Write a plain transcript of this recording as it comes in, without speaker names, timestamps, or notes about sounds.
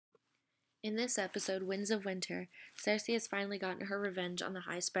In this episode, Winds of Winter, Cersei has finally gotten her revenge on the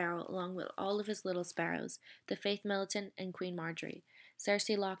High Sparrow along with all of his little sparrows, the Faith Militant and Queen Marjorie.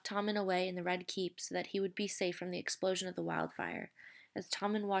 Cersei locked Tommen away in the Red Keep so that he would be safe from the explosion of the wildfire. As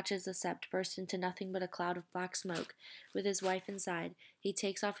Tommen watches the Sept burst into nothing but a cloud of black smoke, with his wife inside, he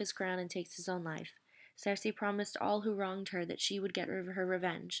takes off his crown and takes his own life. Cersei promised all who wronged her that she would get her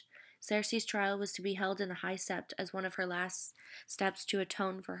revenge. Cersei's trial was to be held in the High Sept as one of her last steps to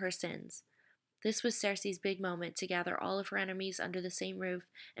atone for her sins. This was Cersei's big moment to gather all of her enemies under the same roof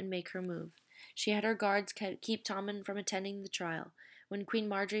and make her move. She had her guards keep Tommen from attending the trial. When Queen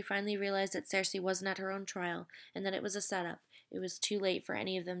Marjorie finally realized that Cersei wasn't at her own trial and that it was a setup, it was too late for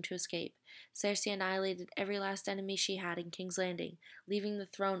any of them to escape. Cersei annihilated every last enemy she had in King's Landing, leaving the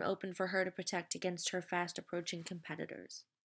throne open for her to protect against her fast approaching competitors.